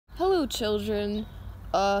Hello, children.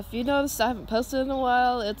 If you noticed I haven't posted in a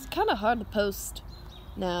while, it's kind of hard to post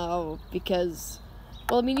now because,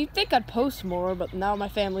 well, I mean, you'd think I'd post more, but now my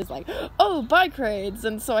family's like, oh, bike raids,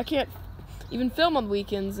 and so I can't even film on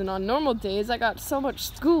weekends, and on normal days I got so much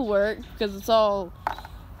schoolwork because it's all,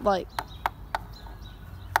 like,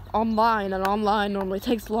 online, and online normally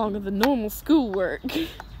takes longer than normal schoolwork.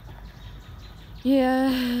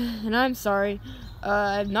 Yeah, and I'm sorry.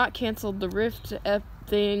 I've not canceled the Rift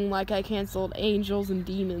thing like I canceled Angels and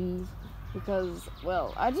Demons because,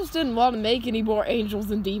 well, I just didn't want to make any more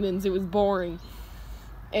Angels and Demons. It was boring.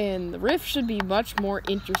 And the Rift should be much more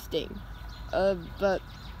interesting. But,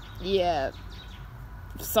 yeah.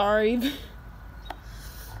 Sorry.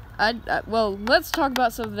 Well, let's talk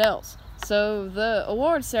about something else. So, the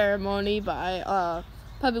award ceremony by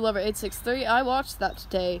Puppy Lover 863, I watched that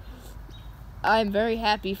today. I'm very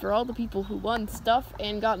happy for all the people who won stuff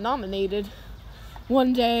and got nominated.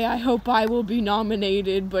 One day I hope I will be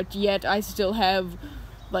nominated, but yet I still have,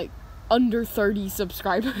 like, under 30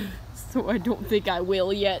 subscribers, so I don't think I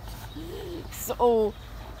will yet. So,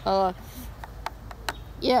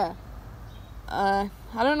 yeah. I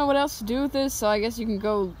don't know what else to do with this, so I guess you can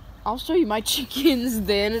go. I'll show you my chickens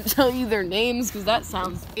then and tell you their names, because that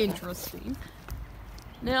sounds interesting.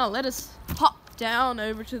 Now, let us hop down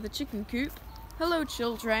over to the chicken coop. Hello,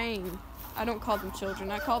 children. I don't call them children,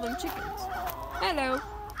 I call them chickens. Hello.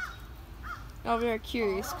 Y'all very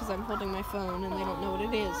curious because I'm holding my phone and they don't know what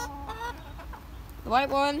it is. The white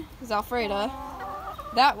one is Alfreda.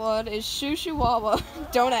 That one is Shushuwawa.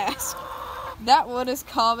 Don't ask. That one is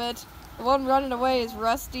Comet. The one running away is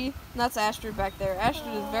Rusty. And that's Astrid back there.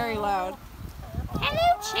 Astrid is very loud.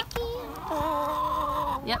 Hello, chicken.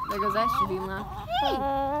 Yep, there goes Astrid being loud. Hey.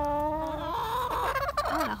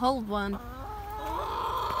 I want to hold one.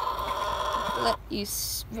 Let you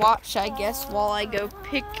watch, I guess, while I go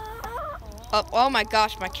pick up. Oh my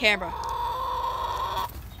gosh, my camera.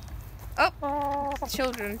 Oh,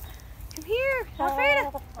 children. Come here,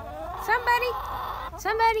 Alfreda.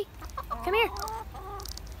 Somebody, come here.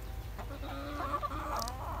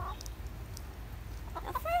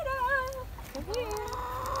 Alfreda, come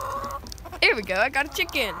here. Here we go, I got a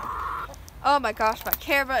chicken. Oh my gosh, my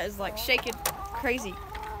camera is like shaking crazy.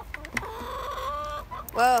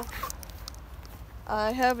 Well,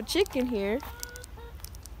 I have a chicken here.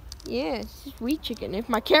 Yeah, it's just wee chicken. If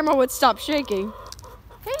my camera would stop shaking.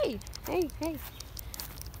 Hey.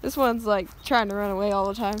 This one's like trying to run away all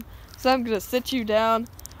the time. So I'm gonna sit you down.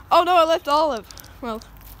 Oh no, I left Olive. Well,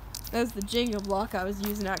 that's the Jenga block I was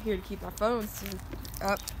using out here to keep my phone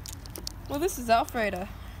up. Well, this is Alfreda.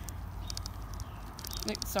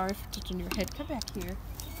 Sorry for touching your head. Come back here.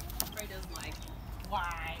 Alfreda's like,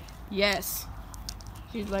 why? Yes.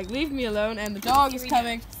 She's like, leave me alone, and the dog is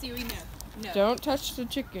coming. Siri, no. Don't touch the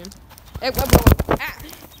chicken. Hey, whoa. Ah,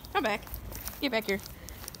 come back. Get back here.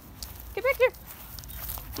 Get back here.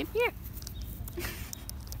 Get here.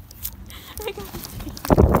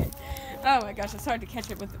 Oh my gosh, it's hard to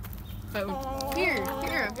catch it with the phone. Here,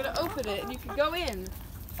 I'm gonna open it, and you can go in.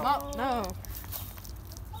 Oh, no.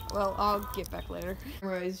 Well, I'll get back later.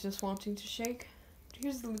 Is just wanting to shake.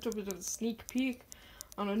 Here's a little bit of a sneak peek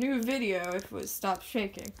on a new video if it would stop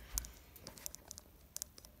shaking.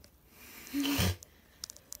 This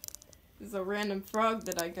is a random frog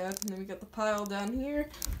that I got, and then we got the pile down here.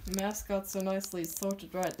 The mascot's so nicely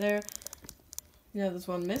sorted right there. Yeah, there's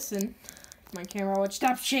one missing. If my camera would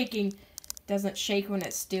stop shaking. It doesn't shake when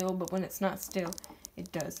it's still, but when it's not still,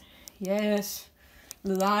 it does. Yes,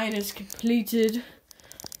 the line is completed.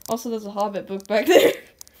 Also, there's a Hobbit book back there.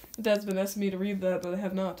 Dad's been asking me to read that, but I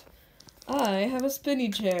have not. I have a spinny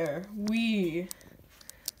chair. Wee.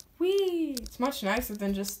 It's much nicer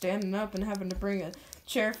than just standing up and having to bring a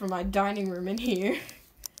chair from my dining room in here.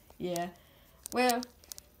 Yeah. Well,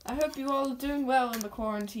 I hope you all are doing well in the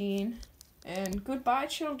quarantine. And goodbye,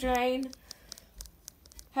 children.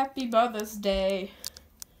 Happy Mother's Day.